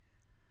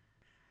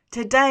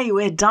Today,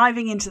 we're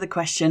diving into the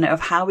question of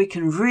how we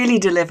can really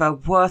deliver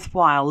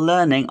worthwhile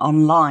learning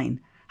online,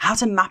 how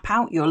to map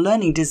out your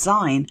learning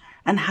design,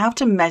 and how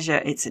to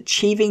measure it's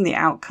achieving the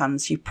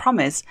outcomes you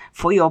promise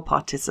for your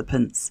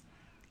participants.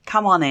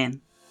 Come on in.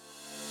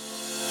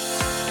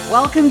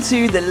 Welcome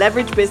to the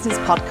Leverage Business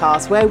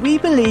Podcast, where we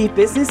believe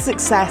business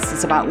success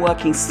is about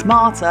working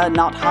smarter,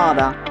 not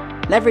harder,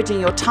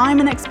 leveraging your time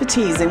and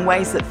expertise in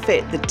ways that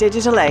fit the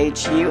digital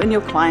age you and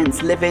your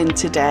clients live in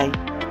today.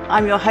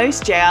 I'm your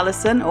host, Jay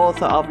Allison,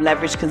 author of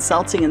Leverage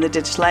Consulting in the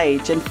Digital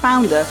Age and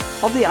founder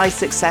of the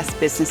iSuccess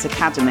Business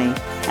Academy.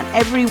 And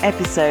every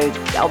episode,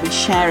 I'll be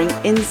sharing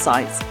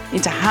insights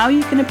into how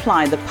you can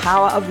apply the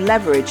power of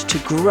leverage to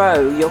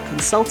grow your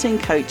consulting,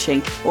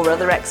 coaching, or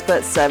other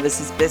expert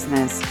services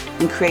business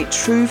and create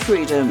true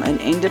freedom and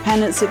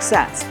independent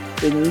success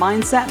with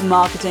mindset,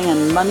 marketing,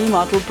 and money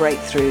model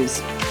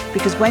breakthroughs.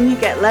 Because when you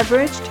get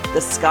leveraged,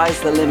 the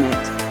sky's the limit.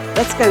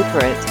 Let's go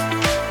for it.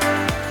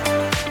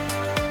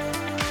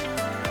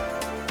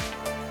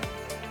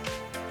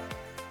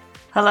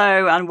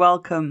 Hello and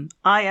welcome.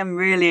 I am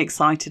really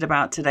excited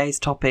about today's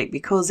topic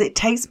because it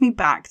takes me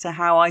back to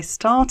how I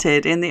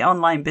started in the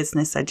online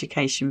business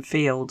education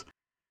field.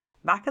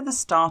 Back at the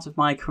start of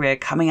my career,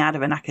 coming out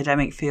of an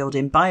academic field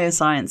in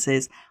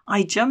biosciences,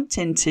 I jumped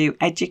into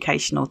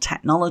educational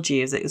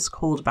technology, as it was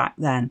called back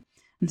then.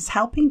 And it's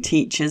helping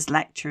teachers,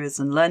 lecturers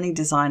and learning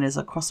designers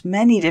across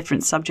many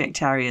different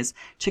subject areas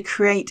to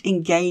create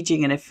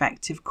engaging and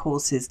effective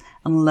courses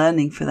and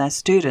learning for their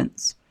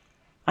students.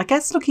 I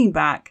guess looking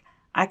back,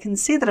 I can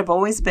see that I've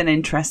always been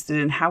interested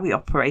in how we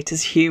operate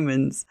as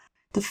humans,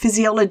 the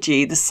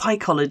physiology, the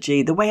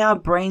psychology, the way our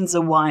brains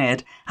are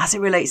wired as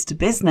it relates to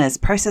business,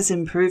 process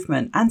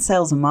improvement, and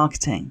sales and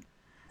marketing.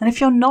 And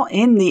if you're not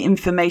in the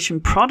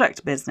information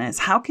product business,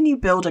 how can you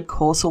build a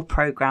course or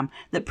program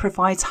that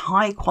provides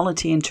high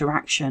quality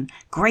interaction,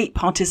 great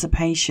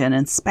participation,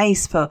 and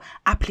space for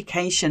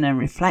application and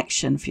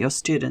reflection for your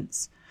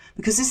students?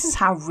 Because this is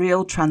how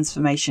real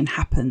transformation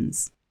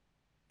happens.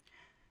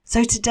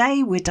 So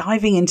today we're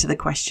diving into the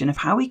question of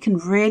how we can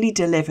really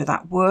deliver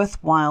that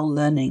worthwhile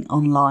learning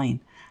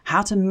online,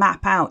 how to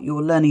map out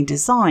your learning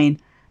design,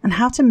 and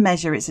how to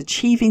measure it's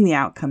achieving the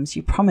outcomes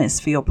you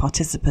promise for your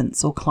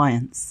participants or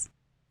clients.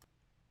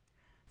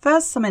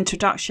 First, some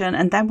introduction,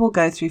 and then we'll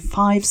go through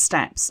 5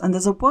 steps. And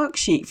there's a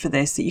worksheet for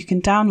this that you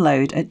can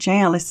download at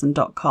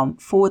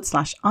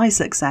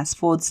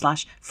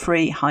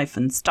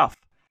jallison.com/isuccess/free-stuff.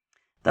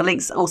 The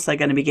link's also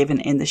going to be given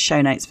in the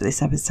show notes for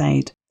this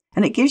episode.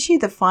 And it gives you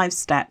the 5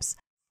 steps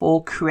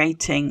for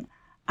creating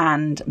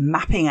and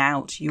mapping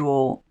out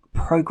your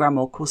program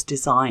or course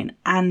design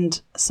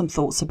and some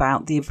thoughts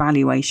about the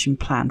evaluation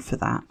plan for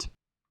that.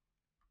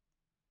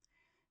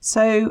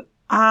 So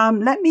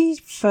let me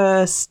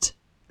first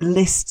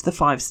list the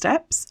 5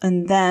 steps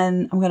and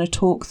then I'm going to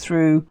talk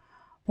through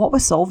what we're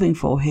solving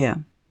for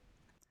here.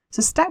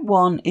 So step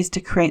 1 is to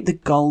create the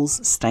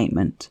goals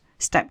statement.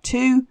 Step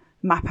 2,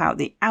 map out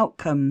the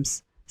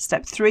outcomes.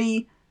 Step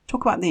 3,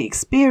 talk about the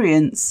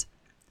experience.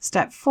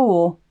 Step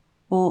 4,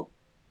 we'll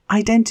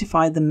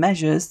identify the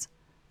measures.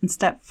 And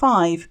step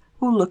 5,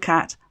 we'll look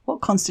at what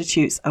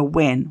constitutes a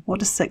win. What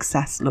does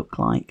success look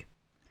like?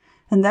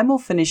 And then we'll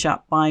finish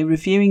up by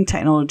reviewing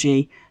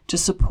technology to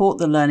support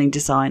the learning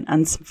design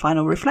and some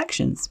final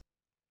reflections.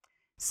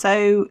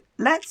 So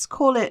let's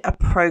call it a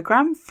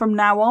program from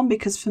now on,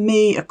 because for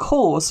me, a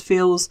course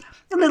feels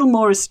a little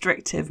more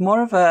restrictive,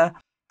 more of a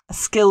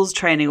skills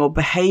training or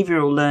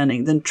behavioral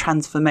learning than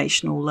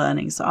transformational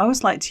learning. So I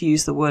always like to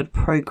use the word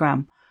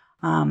program,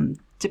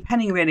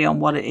 depending really on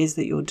what it is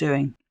that you're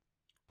doing.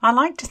 I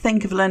like to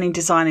think of learning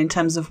design in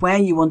terms of where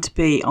you want to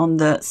be on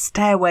the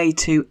stairway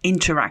to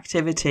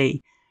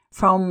interactivity,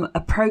 from a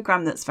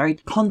program that's very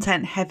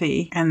content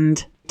heavy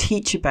and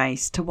teacher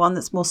based to one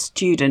that's more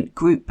student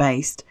group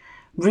based,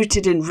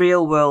 rooted in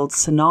real world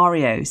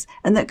scenarios,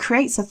 and that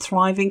creates a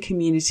thriving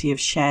community of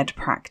shared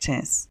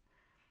practice.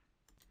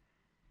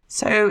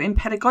 So in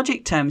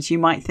pedagogic terms, you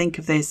might think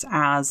of this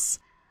as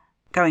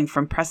going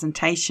from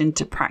presentation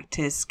to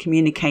practice,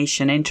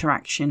 communication,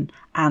 interaction,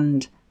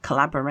 and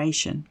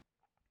collaboration.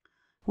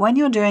 When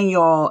you're doing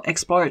your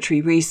exploratory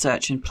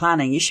research and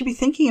planning, you should be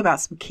thinking about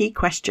some key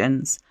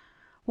questions.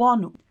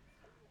 1,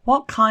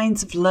 what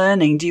kinds of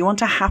learning do you want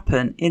to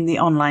happen in the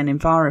online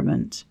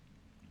environment?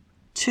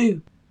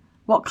 2,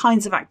 what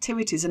kinds of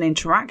activities and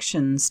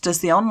interactions does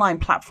the online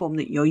platform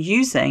that you're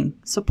using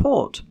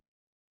support?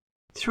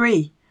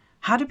 3,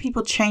 how do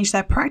people change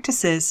their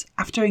practices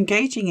after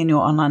engaging in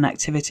your online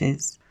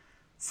activities?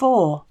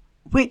 4,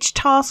 which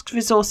tasks,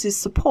 resources,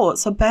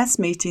 supports are best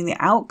meeting the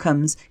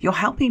outcomes you're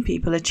helping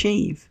people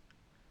achieve?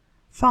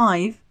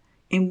 5,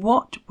 in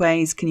what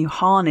ways can you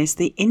harness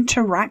the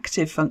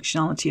interactive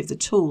functionality of the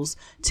tools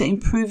to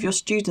improve your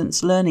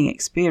students' learning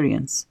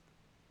experience?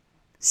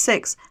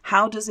 6,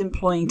 how does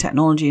employing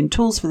technology and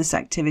tools for this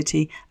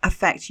activity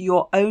affect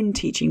your own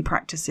teaching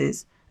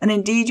practices and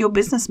indeed your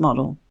business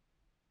model?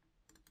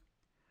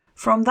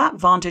 From that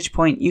vantage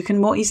point, you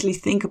can more easily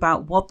think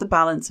about what the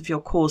balance of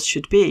your course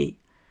should be.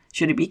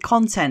 Should it be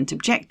content,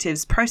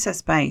 objectives,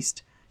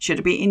 process-based? Should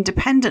it be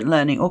independent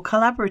learning or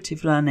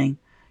collaborative learning?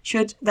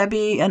 Should there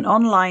be an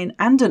online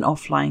and an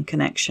offline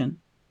connection?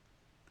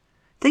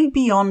 Think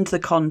beyond the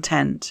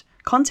content.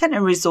 Content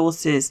and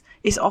resources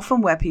is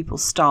often where people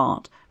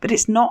start, but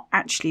it's not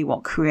actually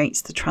what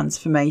creates the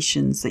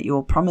transformations that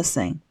you're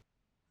promising.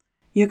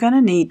 You're going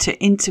to need to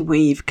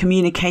interweave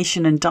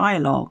communication and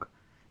dialogue.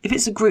 If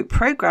it's a group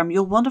program,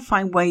 you'll want to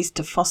find ways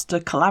to foster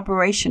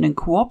collaboration and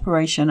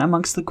cooperation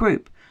amongst the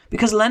group,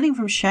 because learning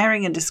from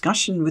sharing and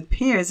discussion with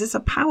peers is a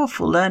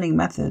powerful learning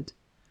method.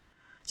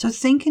 So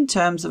think in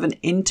terms of an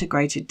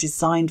integrated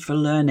design for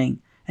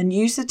learning and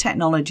use the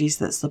technologies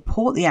that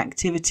support the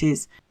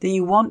activities that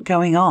you want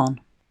going on.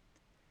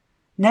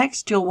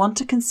 Next, you'll want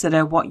to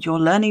consider what your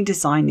learning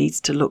design needs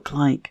to look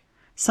like.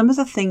 Some of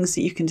the things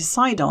that you can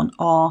decide on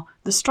are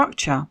the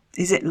structure.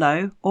 Is it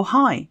low or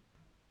high?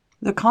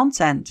 The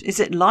content. Is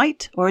it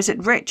light or is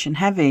it rich and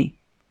heavy?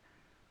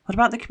 What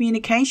about the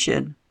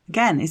communication?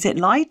 Again, is it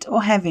light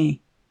or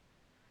heavy?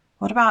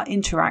 What about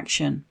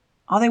interaction?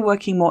 Are they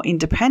working more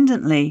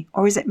independently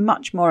or is it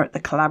much more at the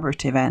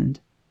collaborative end?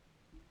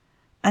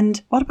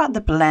 And what about the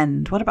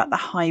blend? What about the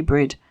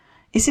hybrid?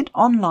 Is it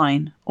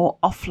online or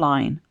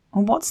offline?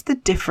 And what's the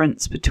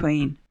difference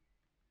between?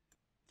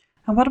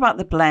 And what about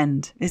the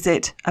blend? Is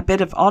it a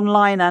bit of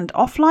online and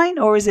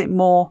offline or is it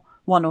more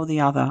one or the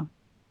other?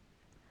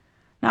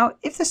 Now,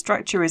 if the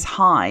structure is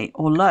high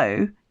or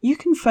low, you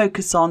can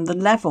focus on the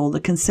level, the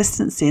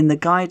consistency and the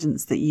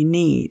guidance that you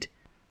need.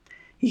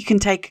 You can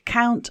take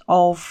account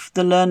of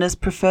the learner's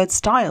preferred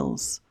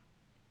styles.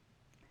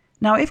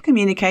 Now, if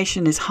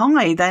communication is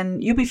high,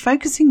 then you'll be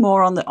focusing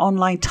more on the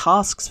online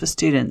tasks for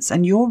students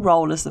and your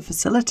role as the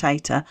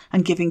facilitator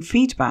and giving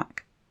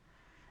feedback.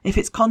 If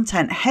it's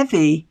content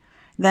heavy,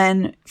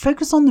 then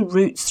focus on the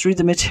routes through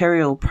the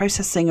material,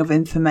 processing of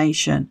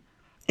information.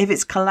 If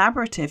it's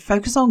collaborative,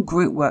 focus on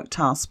group work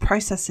tasks,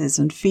 processes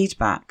and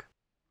feedback.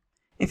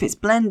 If it's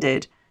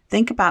blended,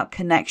 think about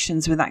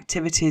connections with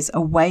activities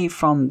away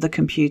from the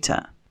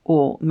computer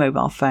or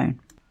mobile phone.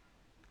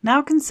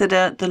 Now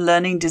consider the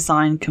learning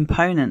design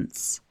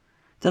components,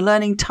 the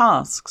learning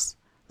tasks,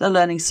 the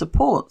learning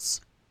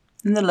supports,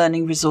 and the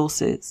learning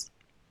resources.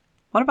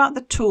 What about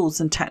the tools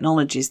and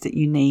technologies that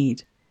you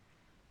need?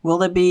 Will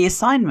there be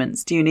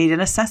assignments? Do you need an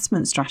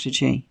assessment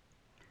strategy?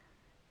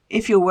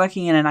 If you're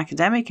working in an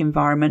academic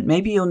environment,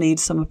 maybe you'll need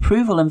some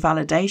approval and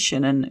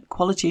validation and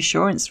quality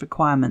assurance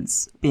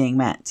requirements being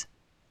met.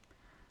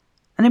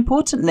 And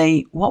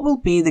importantly, what will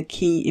be the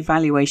key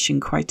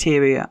evaluation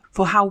criteria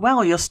for how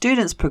well your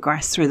students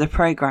progress through the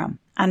program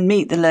and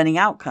meet the learning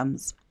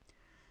outcomes?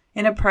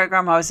 In a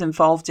program I was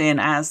involved in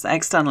as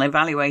external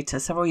evaluator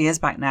several years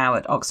back now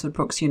at Oxford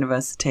Brookes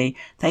University,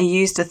 they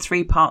used a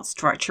 3-part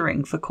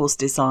structuring for course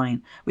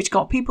design, which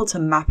got people to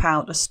map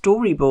out a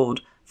storyboard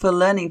for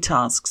learning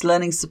tasks,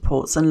 learning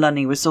supports, and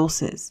learning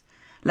resources.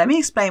 Let me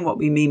explain what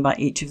we mean by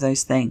each of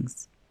those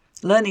things.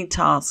 Learning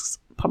tasks,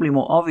 probably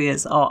more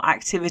obvious, are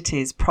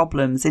activities,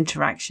 problems,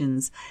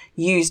 interactions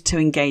used to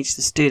engage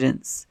the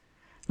students.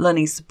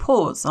 Learning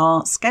supports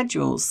are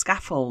schedules,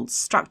 scaffolds,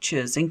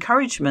 structures,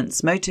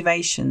 encouragements,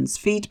 motivations,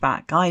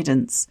 feedback,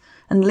 guidance,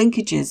 and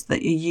linkages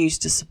that you use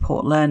to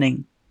support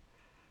learning.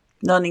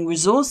 Learning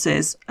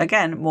resources,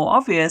 again, more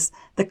obvious,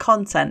 the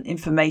content,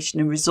 information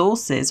and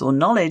resources or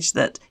knowledge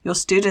that your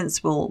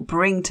students will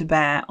bring to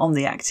bear on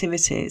the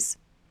activities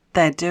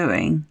they're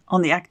doing.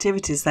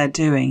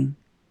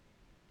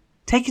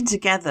 Taken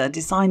together,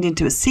 designed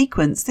into a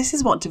sequence, this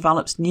is what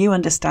develops new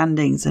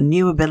understandings and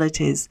new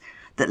abilities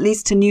that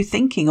leads to new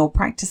thinking or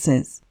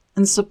practices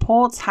and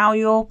supports how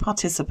your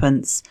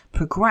participants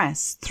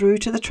progress through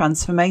to the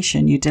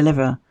transformation you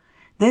deliver.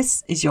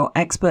 This is your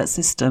expert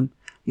system,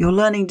 your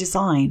learning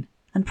design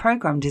and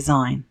program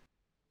design.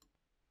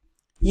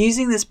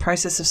 Using this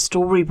process of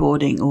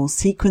storyboarding or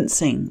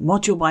sequencing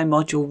module by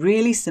module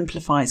really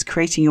simplifies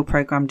creating your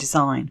program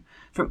design,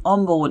 from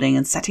onboarding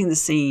and setting the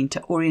scene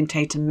to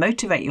orientate and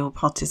motivate your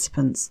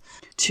participants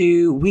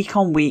to week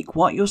on week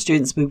what your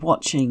students will be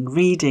watching,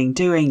 reading,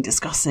 doing,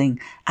 discussing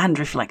and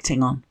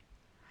reflecting on.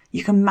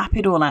 You can map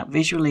it all out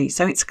visually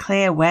so it's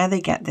clear where they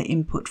get the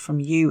input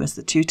from you as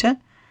the tutor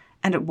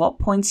and at what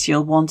points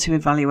you'll want to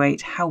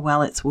evaluate how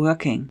well it's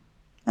working.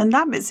 And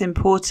that bit's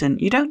important.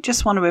 You don't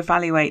just want to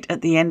evaluate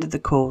at the end of the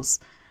course.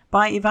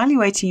 By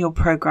evaluating your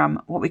program,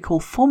 what we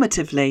call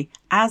formatively,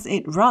 as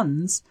it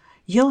runs,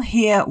 you'll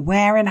hear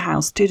where and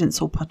how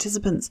students or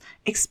participants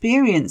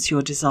experience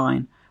your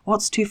design.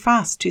 What's too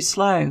fast, too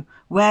slow?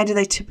 Where do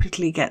they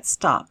typically get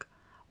stuck?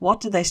 What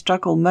do they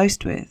struggle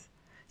most with?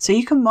 So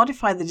you can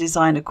modify the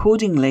design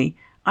accordingly,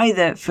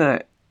 either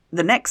for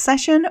the next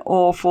session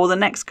or for the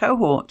next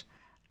cohort.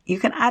 You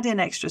can add in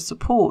extra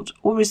support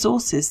or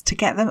resources to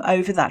get them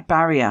over that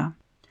barrier.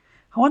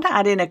 I want to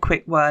add in a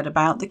quick word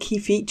about the key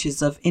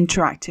features of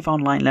interactive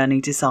online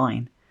learning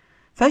design.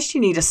 First, you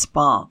need a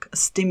spark, a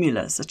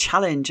stimulus, a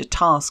challenge, a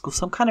task, or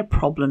some kind of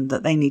problem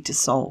that they need to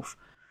solve.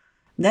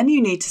 Then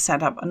you need to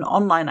set up an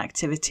online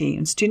activity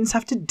and students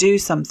have to do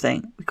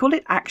something. We call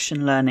it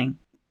action learning.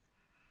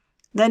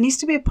 There needs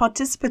to be a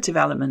participative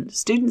element.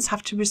 Students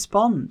have to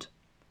respond.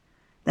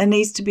 There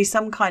needs to be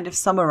some kind of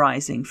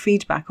summarising,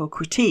 feedback or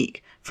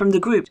critique from the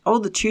group or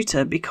the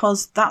tutor,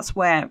 because that's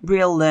where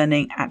real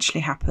learning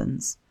actually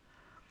happens.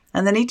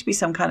 And there need to be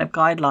some kind of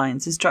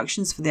guidelines,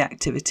 instructions for the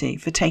activity,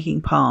 for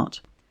taking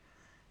part.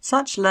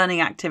 Such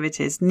learning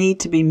activities need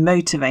to be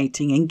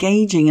motivating,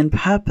 engaging and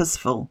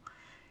purposeful.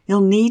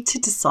 You'll need to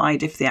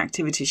decide if the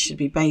activities should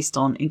be based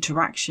on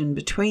interaction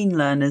between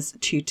learners,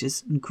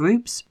 tutors and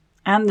groups,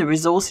 and the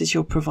resources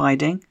you're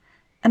providing,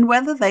 and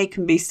whether they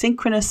can be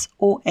synchronous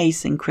or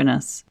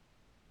asynchronous.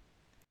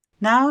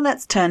 Now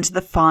let's turn to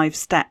the 5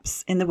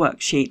 steps in the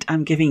worksheet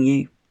I'm giving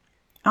you.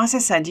 As I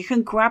said, you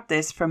can grab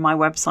this from my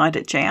website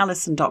at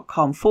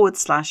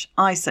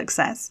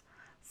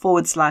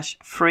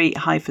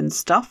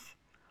jallison.com/isuccess/free-stuff,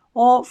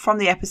 or from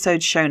the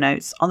episode show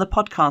notes on the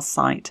podcast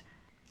site,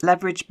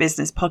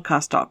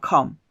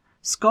 leveragebusinesspodcast.com.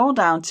 Scroll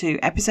down to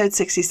episode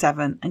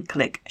 67 and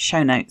click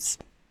show notes.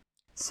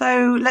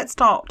 So let's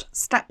start.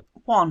 Step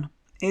 1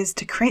 is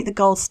to create the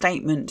goal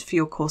statement for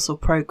your course or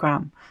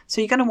program. So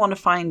you're going to want to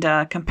find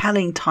a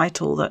compelling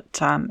title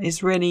that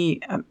is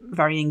really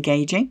very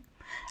engaging.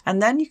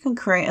 And then you can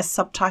create a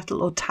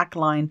subtitle or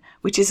tagline,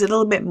 which is a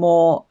little bit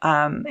more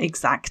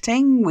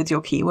exacting with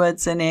your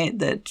keywords in it,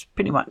 that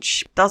pretty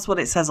much does what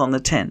it says on the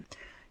tin.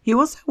 You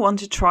also want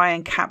to try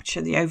and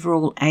capture the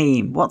overall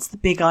aim. What's the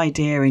big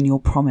idea in your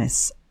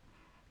promise,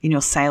 in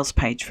your sales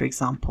page, for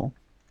example?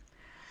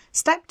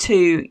 Step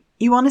 2,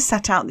 you want to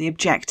set out the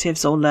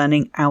objectives or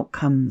learning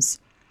outcomes.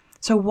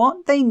 So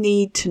what they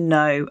need to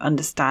know,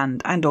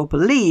 understand and or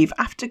believe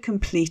after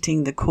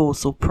completing the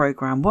course or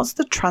program. What's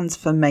the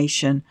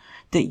transformation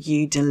that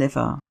you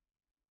deliver?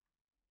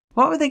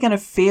 What are they going to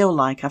feel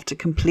like after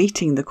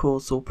completing the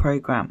course or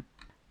program?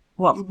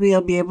 What will we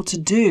be able to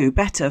do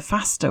better,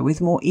 faster, with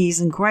more ease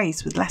and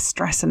grace, with less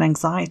stress and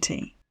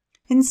anxiety?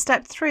 In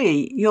step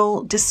 3,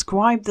 you'll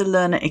describe the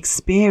learner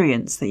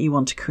experience that you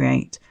want to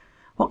create.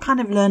 What kind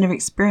of learner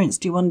experience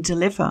do you want to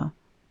deliver?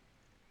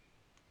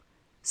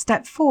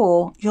 Step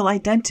 4, you'll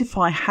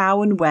identify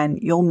how and when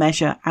you'll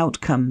measure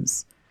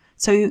outcomes.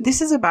 So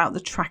this is about the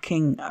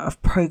tracking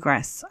of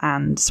progress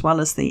and as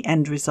well as the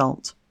end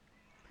result.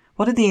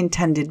 What are the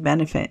intended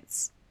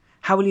benefits?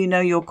 How will you know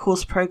your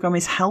course program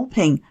is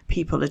helping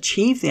people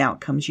achieve the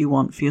outcomes you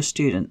want for your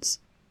students?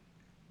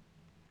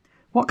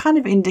 What kind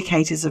of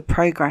indicators of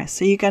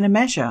progress are you going to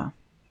measure?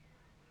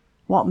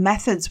 What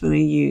methods will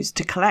you use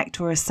to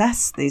collect or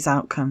assess these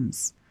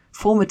outcomes,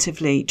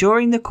 formatively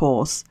during the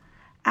course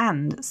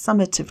and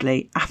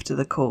summatively after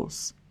the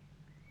course?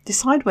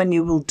 Decide when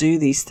you will do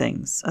these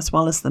things as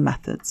well as the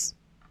methods.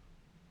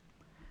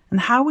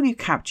 And how will you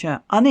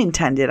capture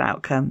unintended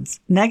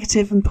outcomes,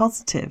 negative and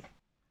positive?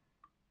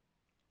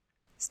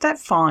 Step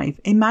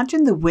 5,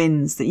 imagine the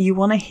wins that you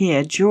want to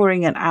hear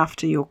during and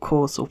after your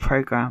course or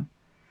program.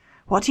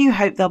 What do you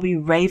hope they'll be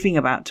raving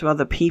about to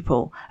other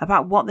people,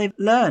 about what they've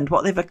learned,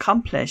 what they've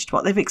accomplished,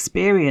 what they've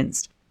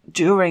experienced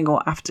during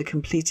or after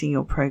completing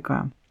your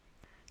program?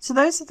 So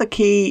those are the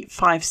key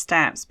 5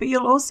 steps, but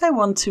you'll also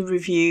want to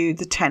review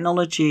the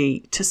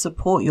technology to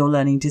support your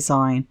learning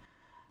design.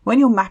 When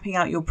you're mapping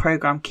out your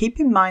program, keep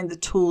in mind the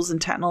tools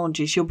and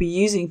technologies you'll be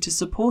using to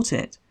support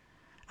it.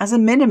 As a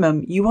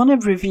minimum, you want to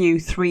review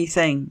 3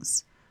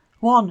 things.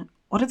 1,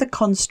 what are the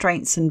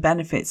constraints and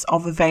benefits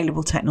of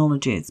available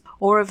technologies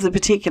or of the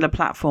particular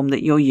platform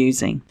that you're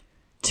using?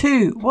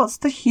 2, what's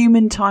the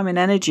human time and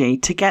energy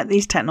to get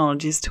these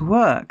technologies to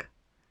work?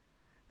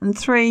 And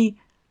 3,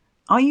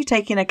 are you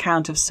taking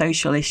account of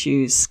social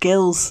issues,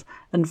 skills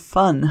and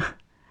fun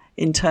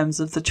in terms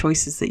of the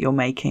choices that you're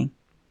making?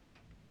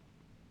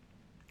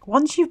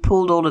 Once you've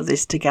pulled all of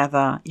this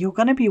together, you're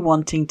going to be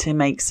wanting to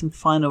make some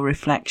final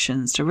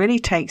reflections, to really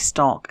take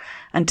stock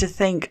and to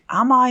think,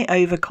 am I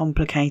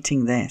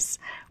overcomplicating this?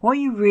 What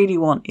you really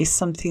want is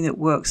something that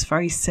works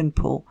very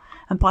simple.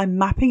 And by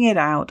mapping it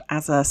out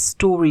as a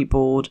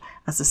storyboard,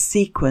 as a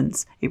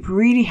sequence, it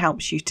really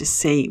helps you to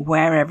see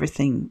where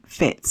everything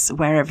fits,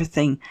 where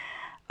everything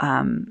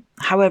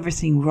how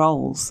everything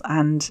rolls,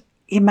 and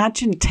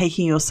imagine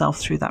taking yourself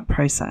through that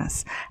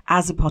process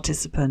as a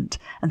participant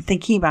and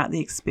thinking about the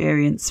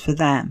experience for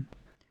them.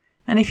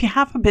 And if you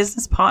have a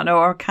business partner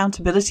or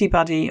accountability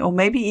buddy, or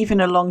maybe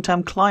even a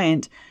long-term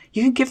client,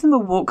 you can give them a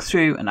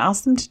walkthrough and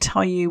ask them to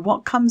tell you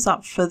what comes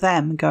up for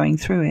them going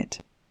through it.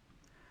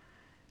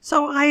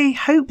 So I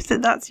hope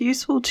that that's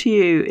useful to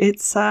you.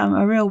 It's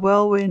a real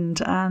whirlwind,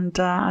 and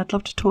I'd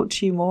love to talk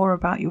to you more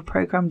about your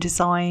program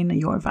design,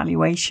 your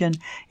evaluation,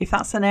 if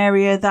that's an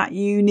area that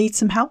you need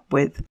some help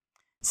with.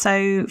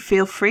 So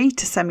feel free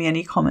to send me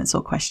any comments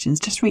or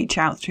questions. Just reach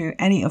out through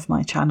any of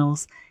my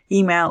channels,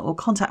 email or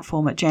contact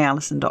form at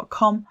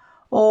jallison.com,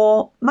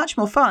 or much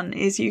more fun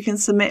is you can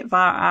submit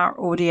via our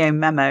audio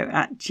memo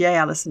at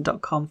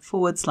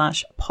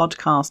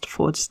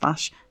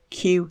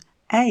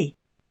jallison.com/podcast/QA.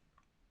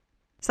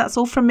 So that's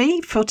all from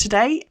me for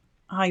today.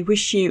 I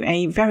wish you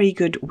a very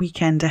good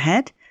weekend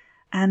ahead,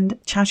 and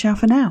ciao ciao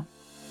for now.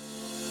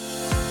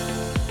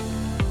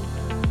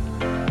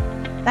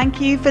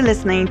 Thank you for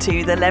listening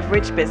to the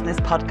Leverage Business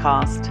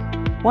Podcast.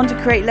 Want to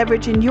create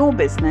leverage in your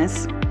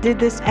business? Did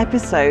this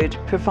episode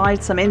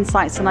provide some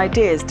insights and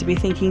ideas to be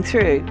thinking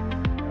through?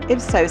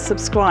 If so,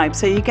 subscribe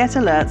so you get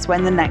alerts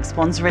when the next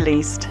one's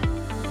released.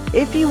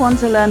 If you want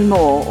to learn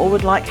more or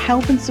would like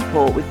help and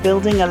support with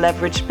building a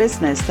leveraged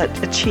business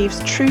that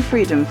achieves true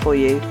freedom for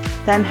you,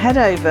 then head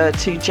over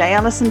to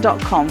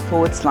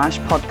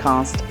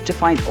jallison.com/podcast to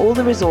find all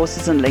the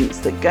resources and links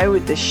that go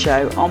with this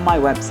show on my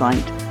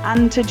website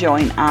and to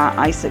join our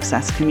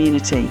iSuccess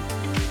community.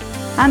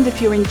 And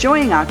if you're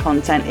enjoying our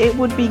content, it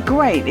would be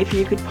great if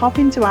you could pop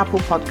into Apple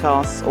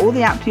Podcasts or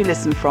the app you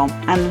listen from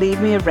and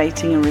leave me a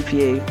rating and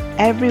review.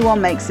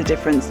 Everyone makes a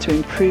difference to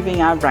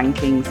improving our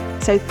rankings.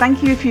 So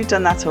thank you if you've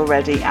done that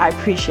already. I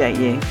appreciate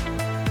you.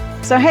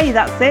 So hey,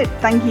 that's it.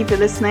 Thank you for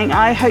listening.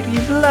 I hope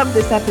you've loved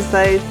this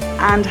episode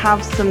and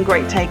have some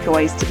great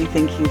takeaways to be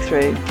thinking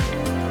through.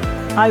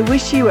 I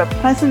wish you a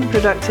pleasant,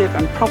 productive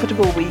and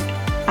profitable week,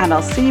 and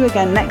I'll see you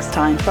again next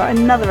time for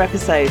another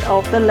episode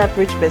of the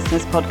Leverage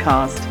Business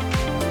Podcast.